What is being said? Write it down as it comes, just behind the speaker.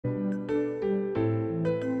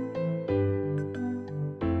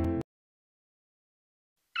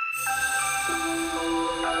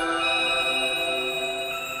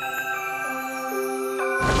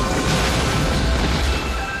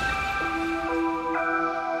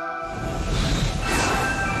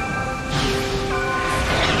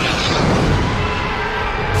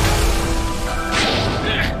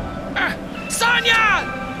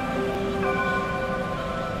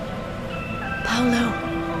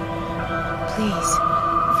Please,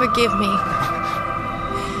 forgive me.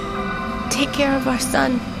 Take care of our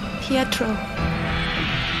son, Pietro.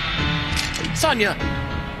 Sonia,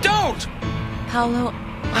 don't! Paolo,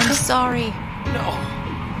 I'm sorry. No.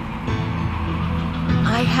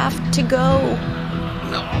 I have to go.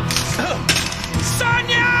 No.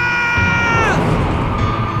 Sonia!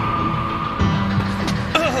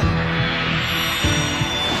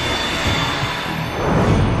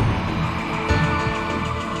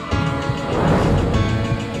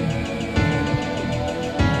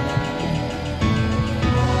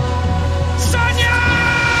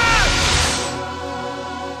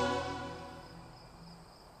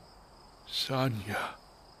 Sonia.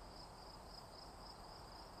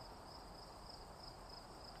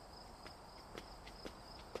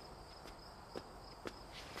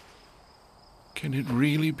 Can it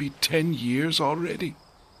really be 10 years already?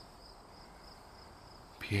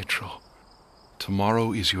 Pietro,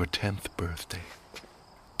 tomorrow is your 10th birthday.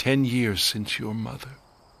 10 years since your mother.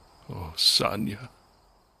 Oh, Sonia.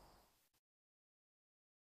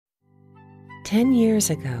 10 years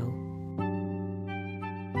ago,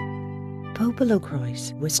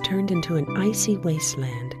 PoPoLoCrois was turned into an icy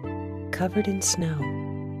wasteland, covered in snow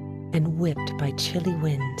and whipped by chilly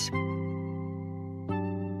winds.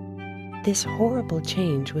 This horrible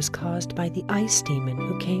change was caused by the ice demon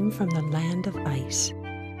who came from the land of ice.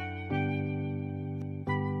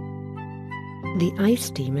 The ice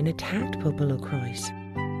demon attacked PoPoLoCrois,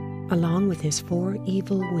 along with his 4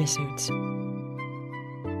 evil wizards.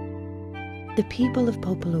 The people of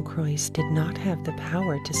PoPoLoCrois did not have the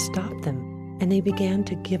power to stop them, and they began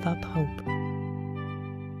to give up hope.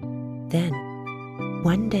 Then,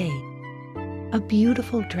 one day, a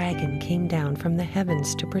beautiful dragon came down from the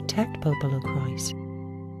heavens to protect PoPoLoCrois.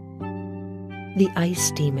 The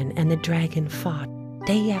ice demon and the dragon fought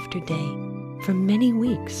day after day for many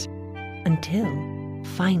weeks, until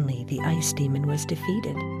finally the ice demon was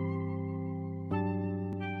defeated.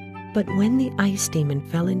 But when the ice demon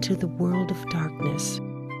fell into the world of darkness,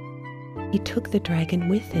 he took the dragon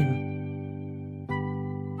with him.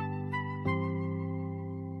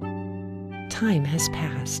 Time has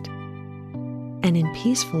passed, and in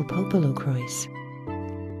peaceful PoPoLoCrois,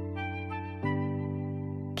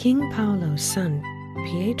 King Paolo's son,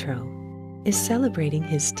 Pietro, is celebrating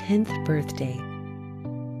his 10th birthday.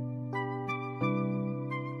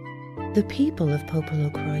 The people of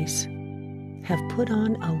PoPoLoCrois have put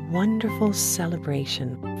on a wonderful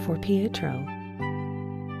celebration for Pietro,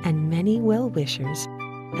 and many well-wishers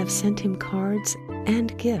have sent him cards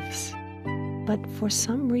and gifts, but for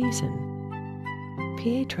some reason,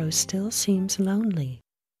 Pietro still seems lonely.